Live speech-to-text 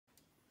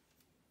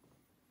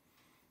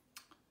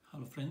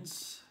Hello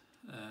friends,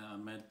 I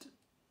made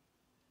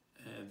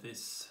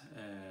this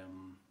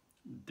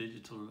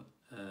digital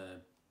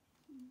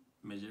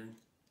measuring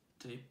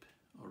tape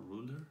or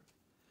ruler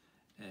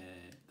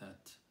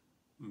that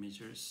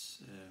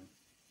measures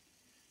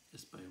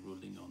just by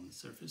ruling on the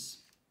surface.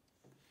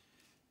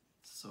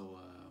 So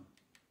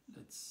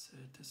let's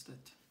test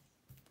it.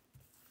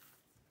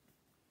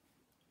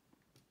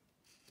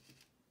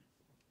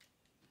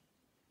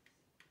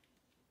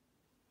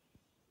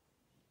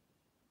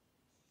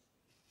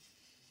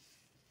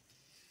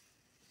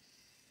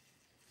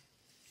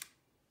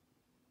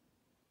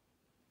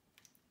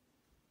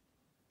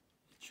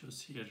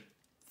 Shows here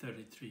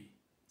 33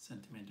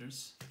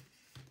 centimeters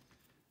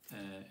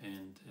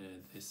and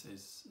this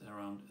is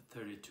around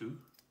 32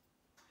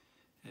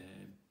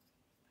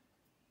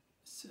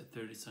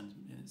 30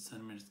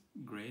 centimeters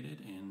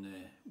graded and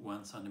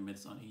 1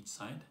 centimeter on each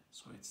side,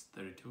 so it's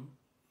 32.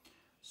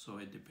 So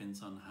it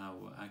depends on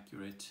how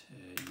accurate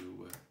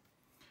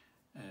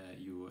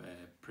you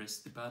press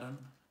the button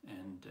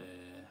and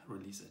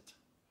release it.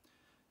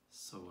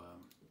 So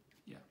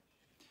yeah,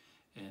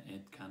 and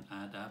it can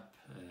add up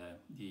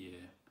the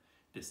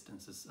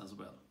distances as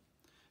well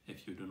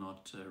if you do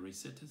not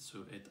reset it, so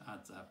it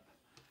adds up,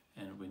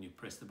 and when you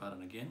press the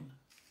button again,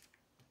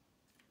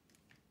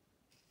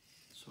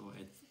 so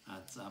it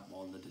adds up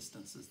all the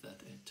distances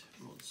that it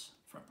rolls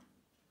from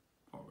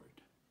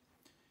forward,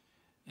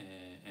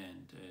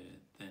 and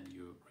then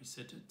you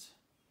reset it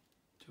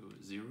to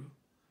 0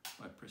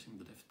 by pressing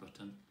the left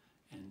button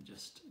and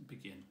just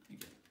begin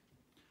again.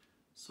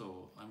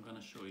 So I'm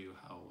gonna show you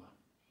how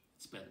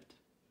it's spelled.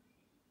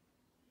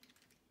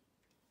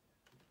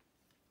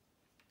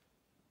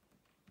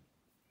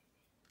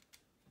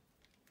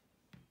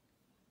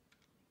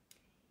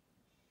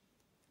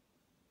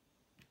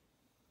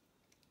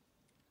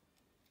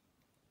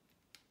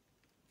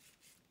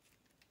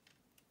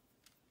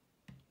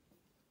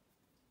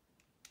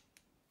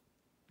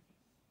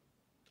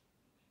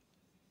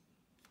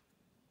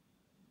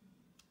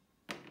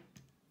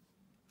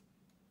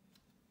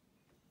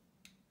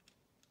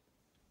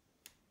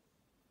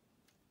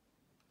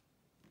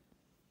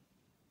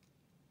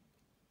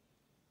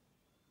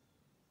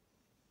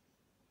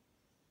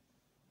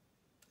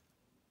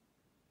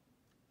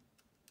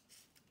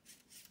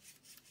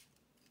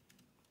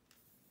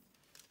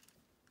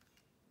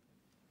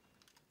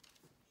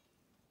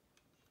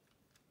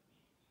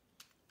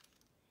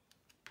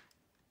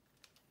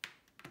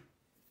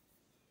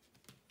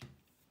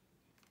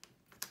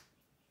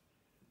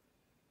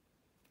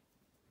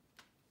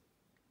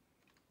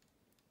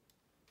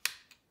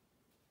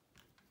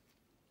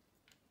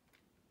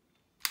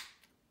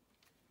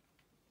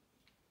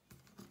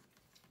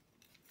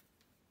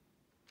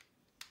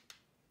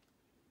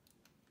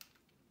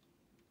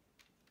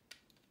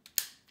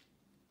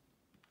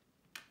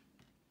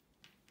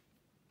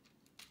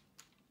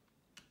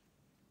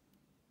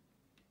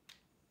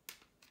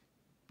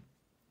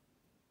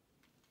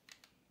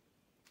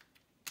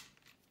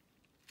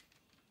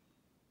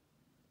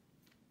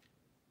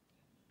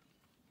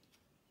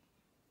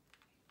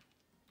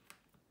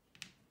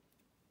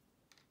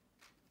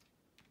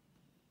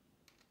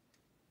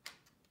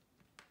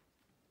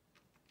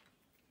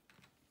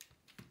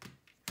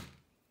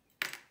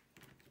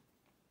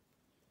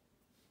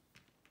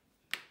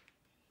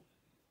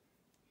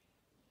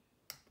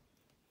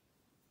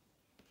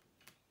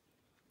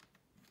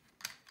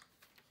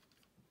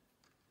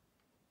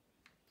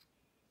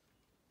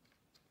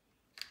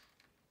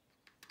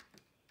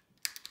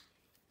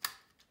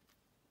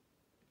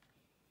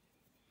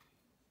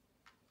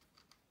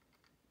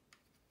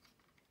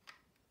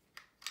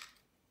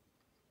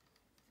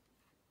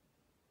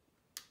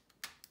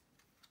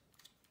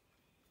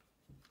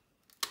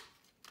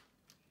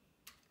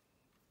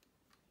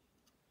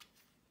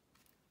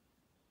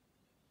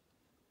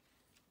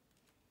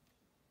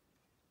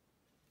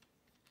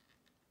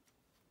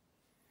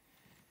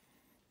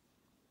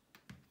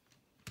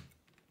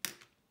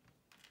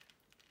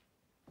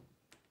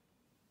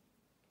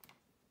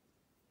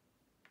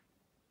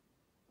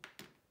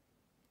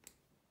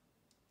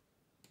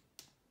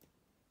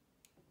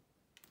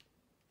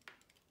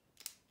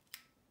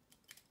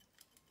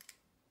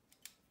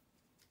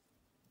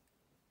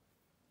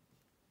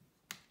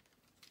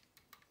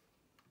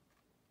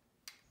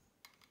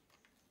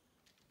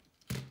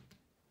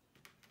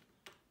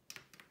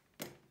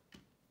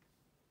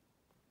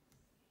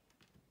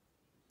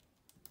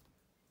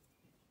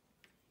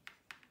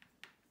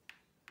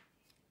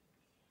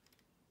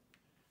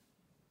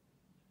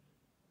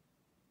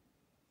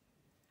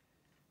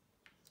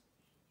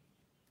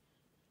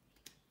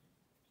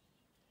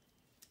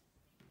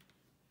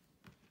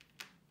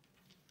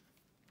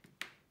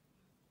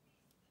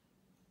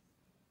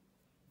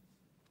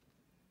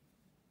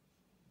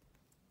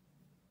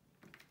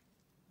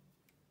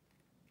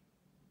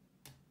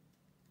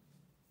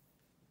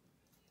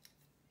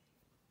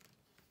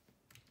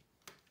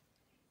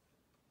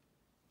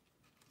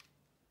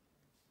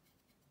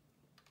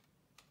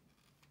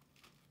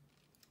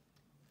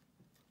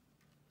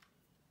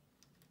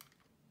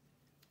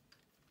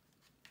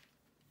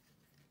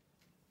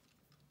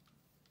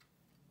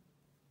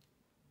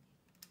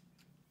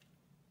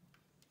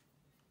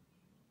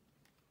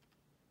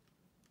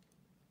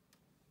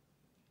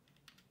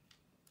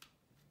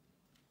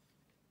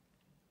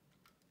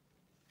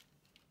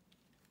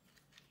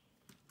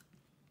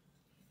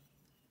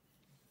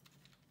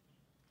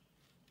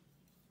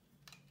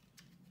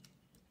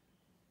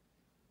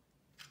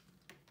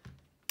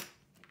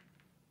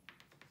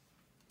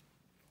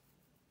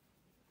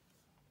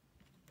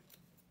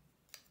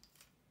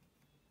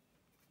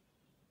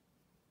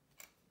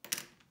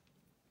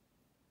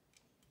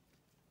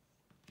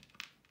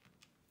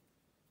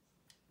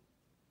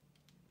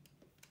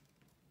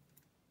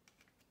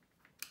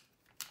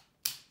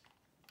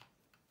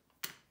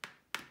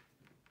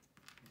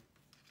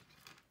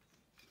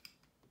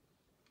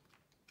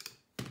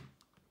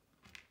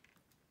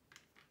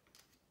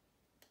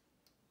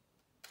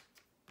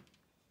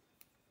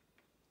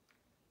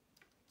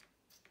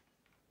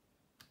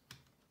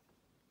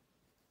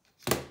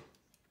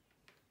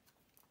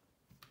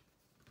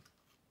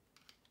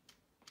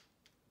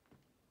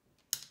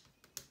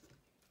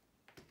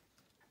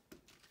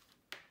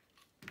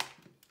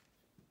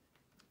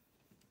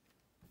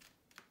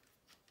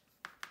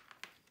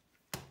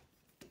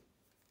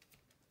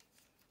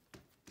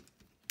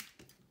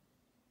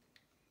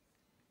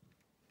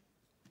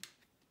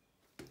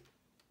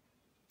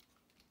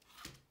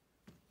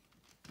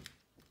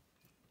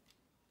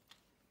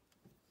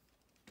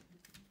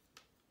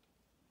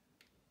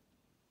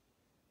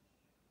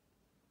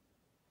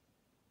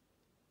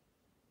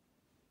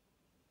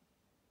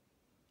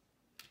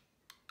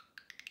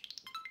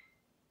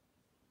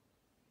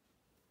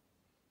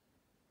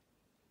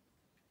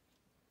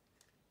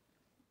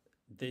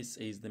 this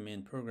is the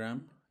main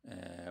program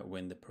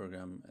when the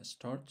program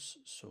starts.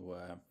 So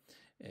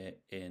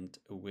and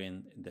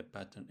when the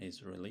button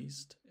is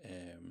released,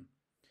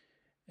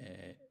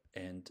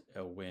 and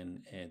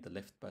when the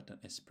left button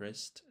is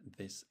pressed,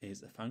 this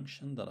is a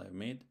function that I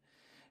made.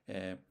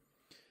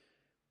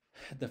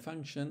 The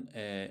function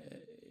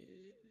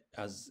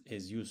as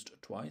is used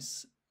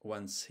twice,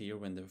 once here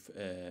when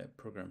the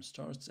program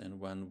starts and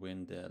one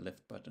when the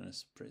left button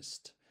is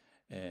pressed.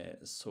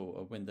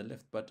 So when the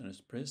left button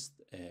is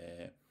pressed,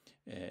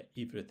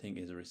 everything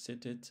is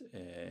resetted.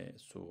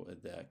 So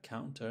the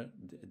counter,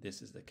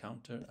 this is the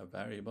counter, a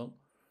variable.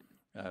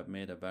 I've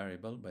made a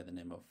variable by the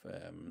name of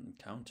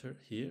counter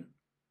here.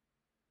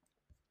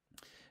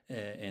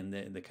 And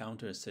the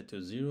counter is set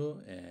to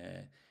 0.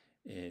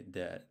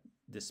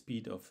 The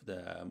speed of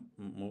the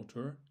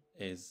motor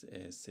is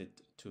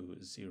set to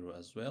 0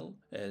 as well,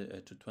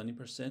 to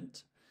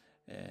 20%.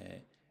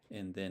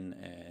 And then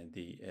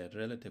the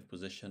relative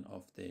position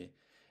of the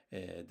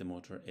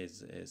motor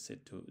is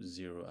set to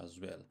 0 as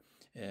well.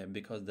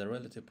 Because the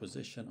relative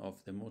position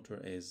of the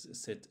motor is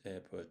set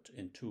put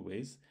in two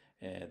ways.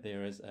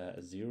 There is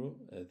a 0.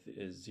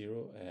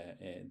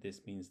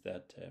 This means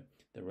that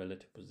the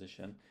relative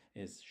position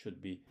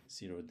should be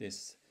 0.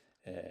 This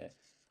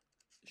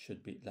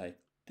should be like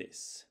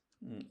this.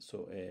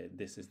 So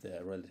this is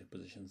the relative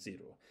position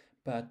 0.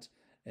 But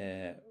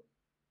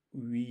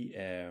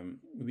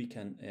we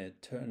can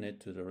turn it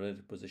to the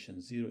relative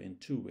position 0 in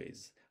two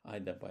ways,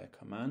 either by a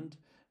command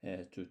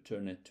to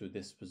turn it to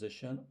this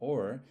position,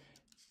 or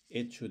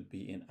it should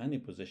be in any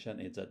position.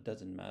 It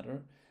doesn't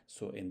matter.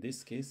 So in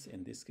this case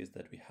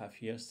that we have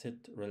here,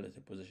 set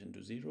relative position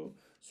to 0.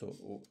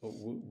 So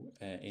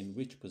in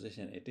which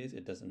position it is,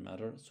 it doesn't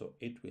matter. So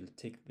it will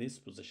take this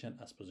position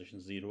as position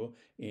 0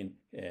 in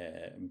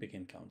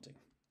begin counting.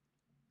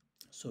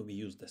 So we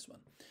use this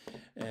one.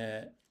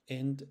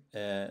 And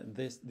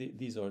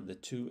these are the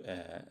two,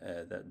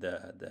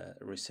 the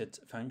reset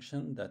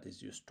function that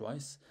is used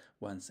twice,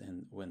 once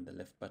when the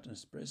left button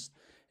is pressed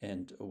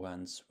and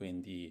once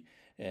when the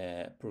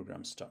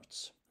program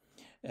starts.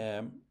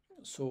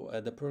 So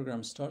the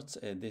program starts.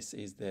 This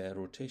is the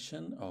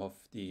rotation of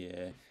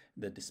the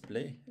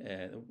display,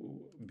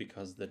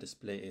 because the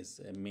display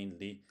is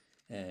mainly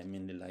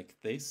like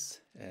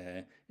this,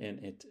 and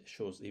it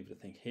shows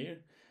everything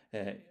here.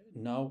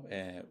 Now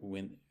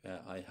when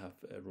I have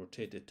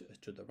rotated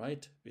to the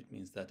right, it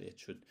means that it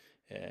should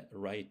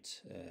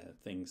write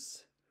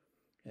things,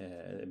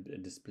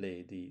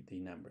 display the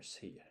numbers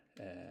here.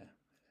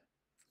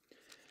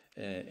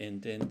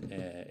 And then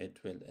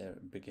it will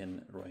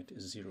begin write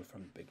 0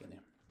 from the beginning.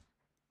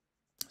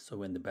 So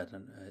when the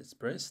button is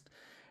pressed,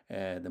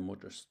 the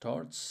motor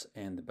starts,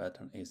 and the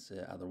button is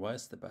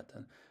otherwise the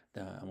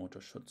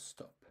motor should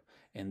stop.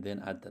 And then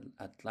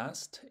at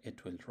last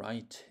it will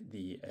write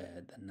the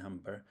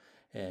number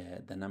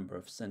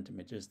of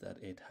centimeters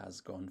that it has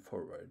gone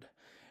forward.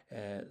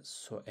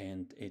 So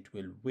and it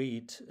will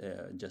wait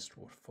just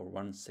for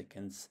 1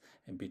 second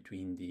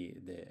between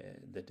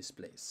the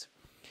displays.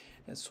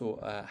 So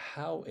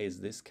how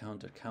is this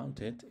counter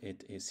counted?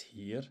 It is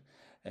here.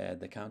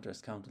 The counter is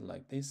counted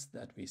like this,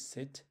 that we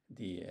set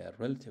the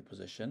relative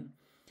position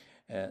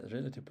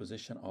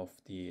of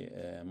the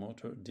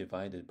motor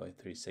divided by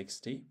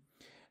 360.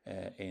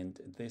 And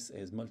this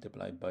is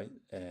multiplied by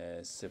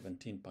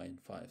 17.5.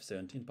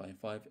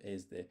 17.5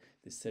 is the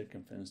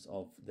circumference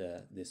of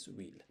this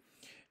wheel.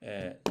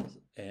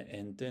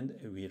 And then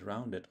we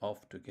round it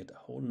off to get a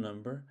whole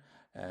number,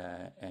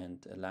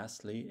 and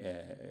lastly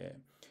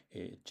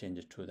change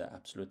it to the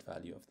absolute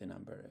value of the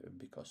number,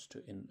 because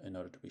in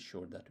order to be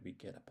sure that we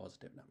get a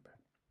positive number.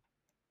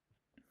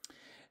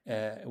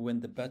 When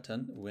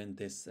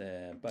this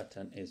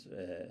button is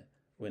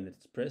when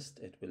it's pressed,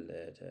 it will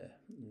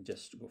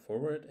just go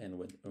forward, and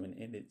when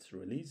it's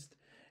released,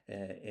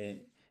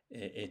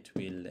 it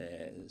will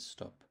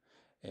stop,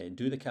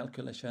 do the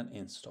calculation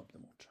and stop the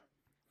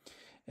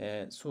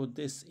motor. So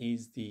this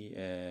is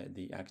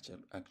the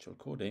actual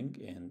coding,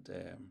 and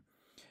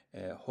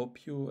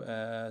hope you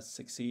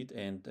succeed,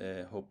 and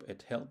hope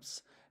it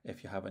helps.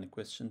 If you have any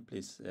question,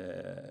 please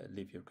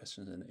leave your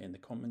questions in the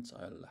comments.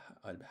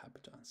 I'll be happy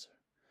to answer.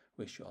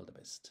 Wish you all the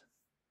best.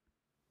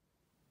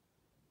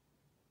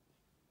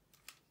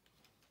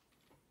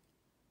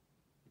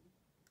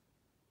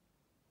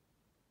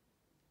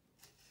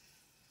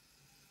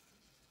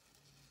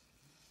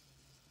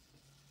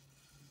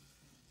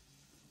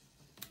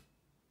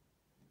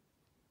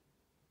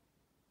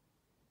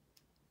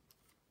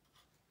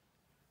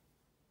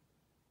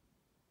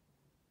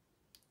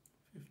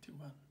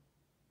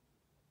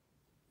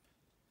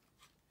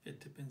 It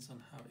depends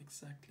on how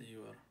exactly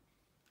you are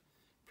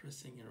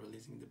pressing and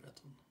releasing the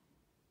button.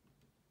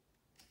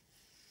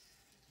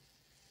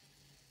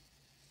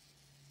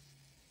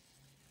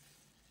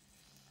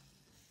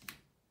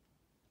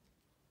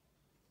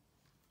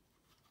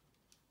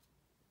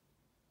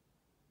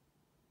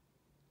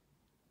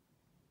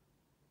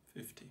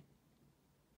 $50.